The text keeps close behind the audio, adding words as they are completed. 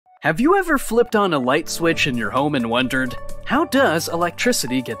Have you ever flipped on a light switch in your home and wondered, how does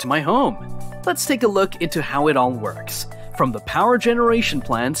electricity get to my home? Let's take a look into how it all works, from the power generation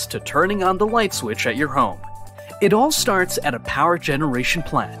plants to turning on the light switch at your home. It all starts at a power generation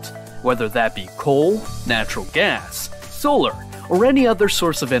plant, whether that be coal, natural gas, solar, or any other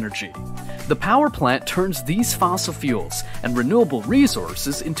source of energy. The power plant turns these fossil fuels and renewable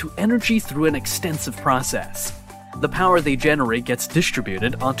resources into energy through an extensive process. The power they generate gets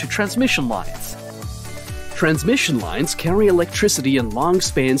distributed onto transmission lines. Transmission lines carry electricity in long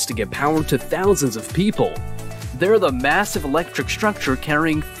spans to get power to thousands of people. They're the massive electric structure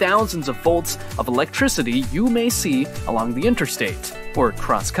carrying thousands of volts of electricity you may see along the interstate or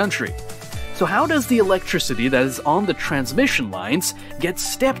cross-country. So how does the electricity that is on the transmission lines get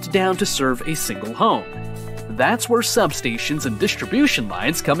stepped down to serve a single home? That's where substations and distribution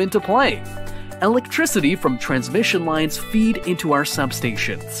lines come into play. Electricity from transmission lines feed into our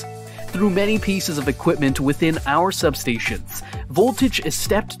substations. Through many pieces of equipment within our substations, voltage is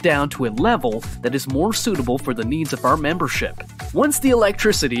stepped down to a level that is more suitable for the needs of our membership. Once the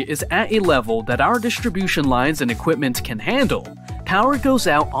electricity is at a level that our distribution lines and equipment can handle, power goes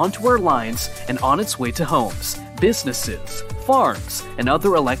out onto our lines and on its way to homes, businesses, farms, and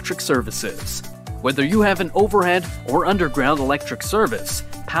other electric services. Whether you have an overhead or underground electric service,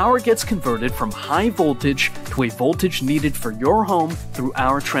 power gets converted from high voltage to a voltage needed for your home through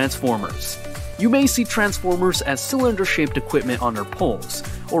our transformers. You may see transformers as cylinder-shaped equipment on their poles,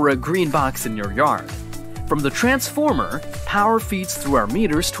 or a green box in your yard. From the transformer, power feeds through our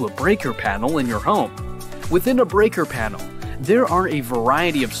meters to a breaker panel in your home. Within a breaker panel, there are a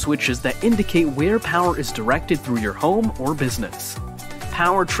variety of switches that indicate where power is directed through your home or business.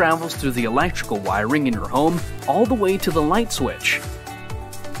 Power travels through the electrical wiring in your home all the way to the light switch.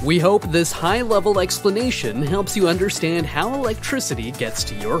 We hope this high-level explanation helps you understand how electricity gets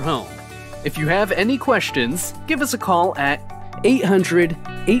to your home. If you have any questions, give us a call at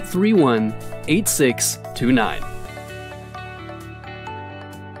 800-831-8629.